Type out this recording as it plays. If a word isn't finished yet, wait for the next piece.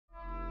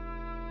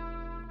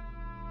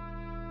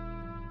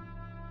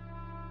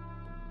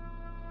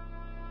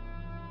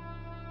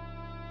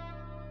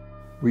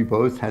We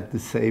both had the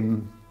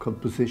same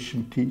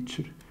composition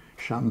teacher,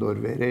 Sándor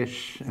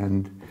Veres,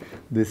 and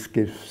this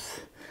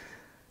gives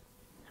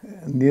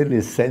nearly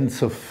a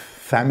sense of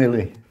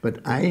family.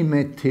 But I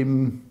met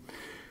him,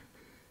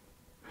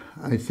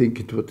 I think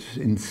it was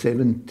in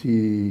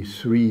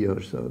 '73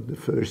 or so, the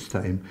first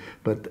time.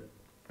 But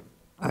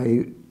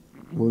I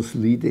was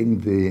leading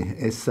the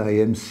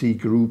SIMC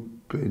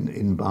group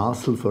in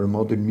Basel for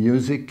modern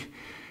music,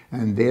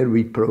 and there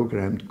we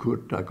programmed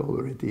Kurtág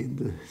already in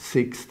the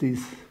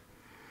 '60s.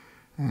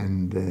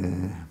 And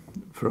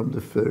from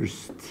the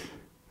first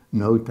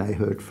note I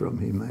heard from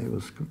him, I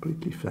was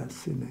completely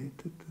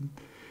fascinated.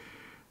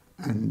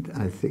 And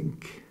I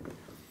think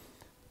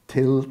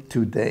till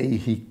today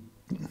he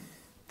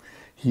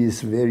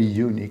is very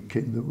unique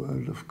in the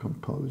world of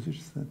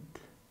composers, that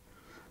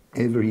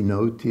every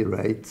note he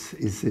writes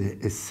is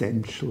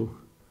essential.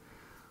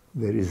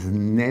 There is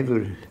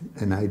never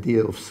an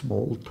idea of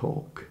small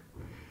talk.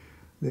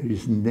 There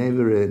is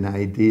never an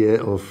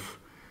idea of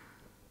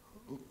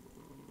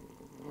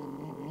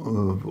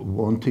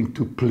wanting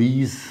to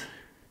please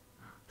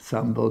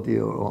somebody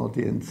or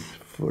audience.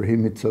 For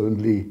him, it's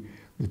only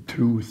the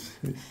truth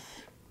is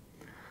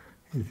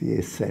the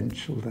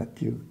essential, that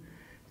you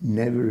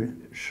never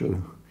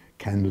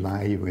can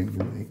lie when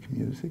you make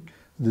music.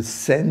 The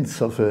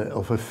sense of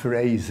a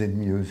phrase in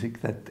music,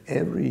 that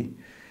every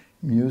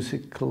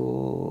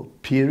musical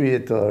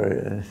period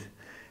or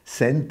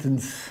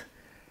sentence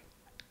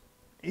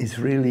is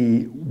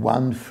really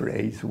one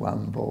phrase,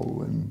 one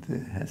bow, and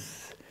it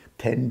has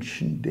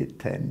tension,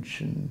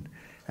 detention,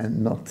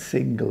 and not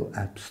single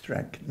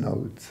abstract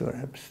notes or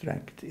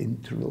abstract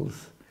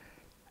intervals.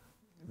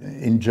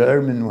 In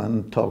German,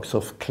 one talks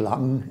of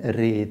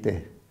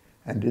Klangrede,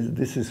 and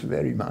this is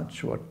very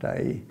much what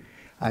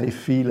I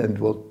feel, and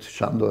what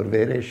Sándor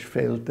Veres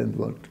felt, and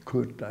what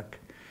Kurtág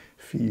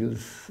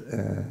feels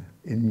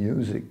in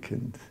music.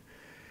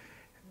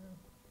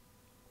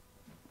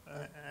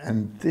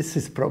 And this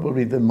is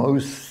probably the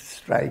most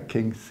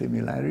striking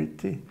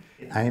similarity.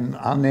 I'm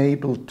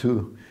unable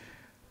to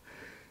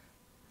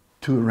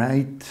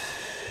write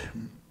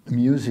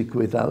music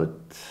without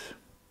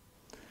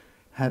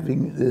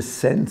having the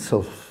sense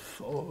of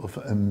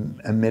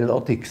a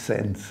melodic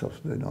sense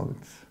of the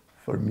notes.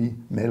 For me,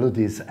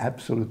 melody is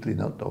absolutely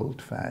not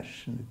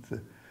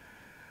old-fashioned.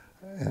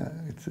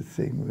 It's a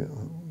thing that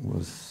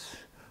was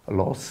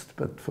lost,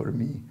 but for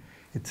me,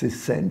 it's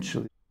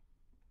essential.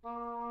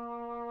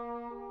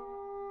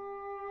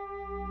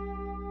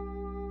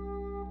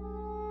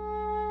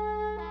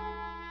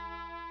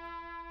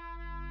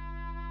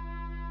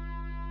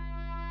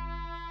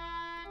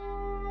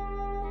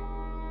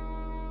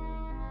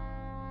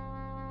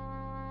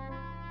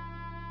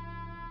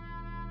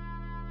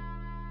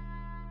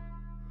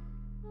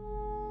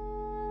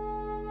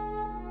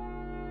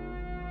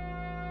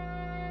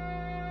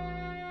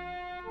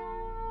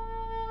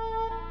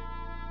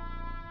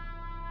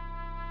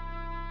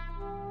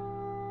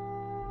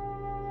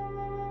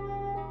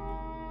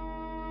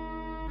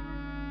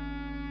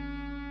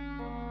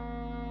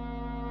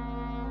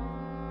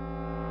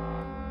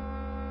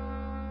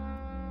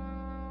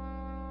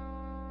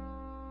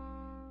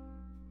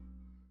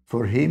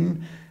 For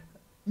him,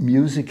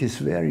 music is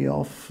very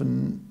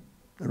often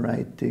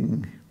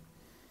writing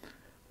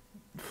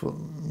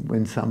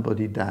when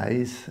somebody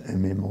dies, a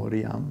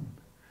memoriam.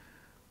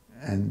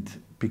 And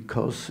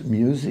because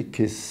music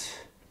is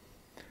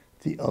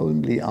the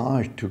only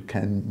art who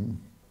can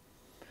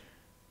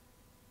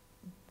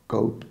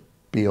go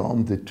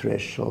beyond the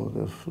threshold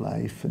of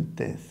life and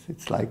death.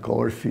 It's like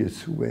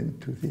Orpheus, who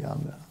went to the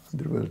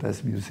underworld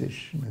as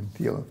musician,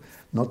 and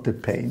not the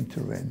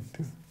painter went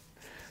to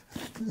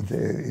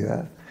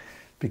there,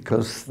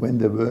 because when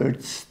the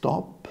words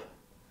stop,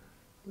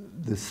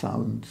 the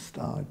sound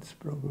starts,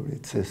 probably.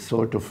 It's a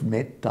sort of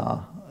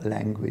meta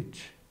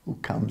language who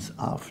comes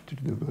after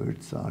the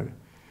words are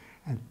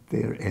at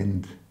their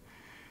end.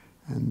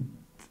 And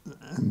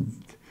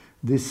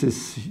this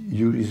is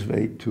Yuri's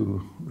way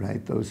to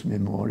write those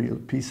memorial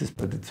pieces,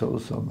 but it's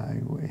also my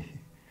way.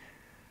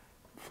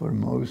 For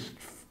most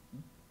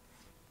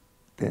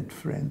dead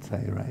friends,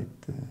 I write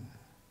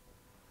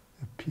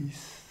a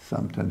piece.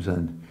 Sometimes I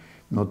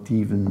not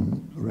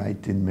even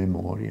write in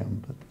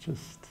memoriam, but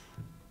just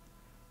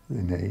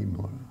the name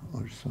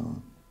or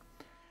so.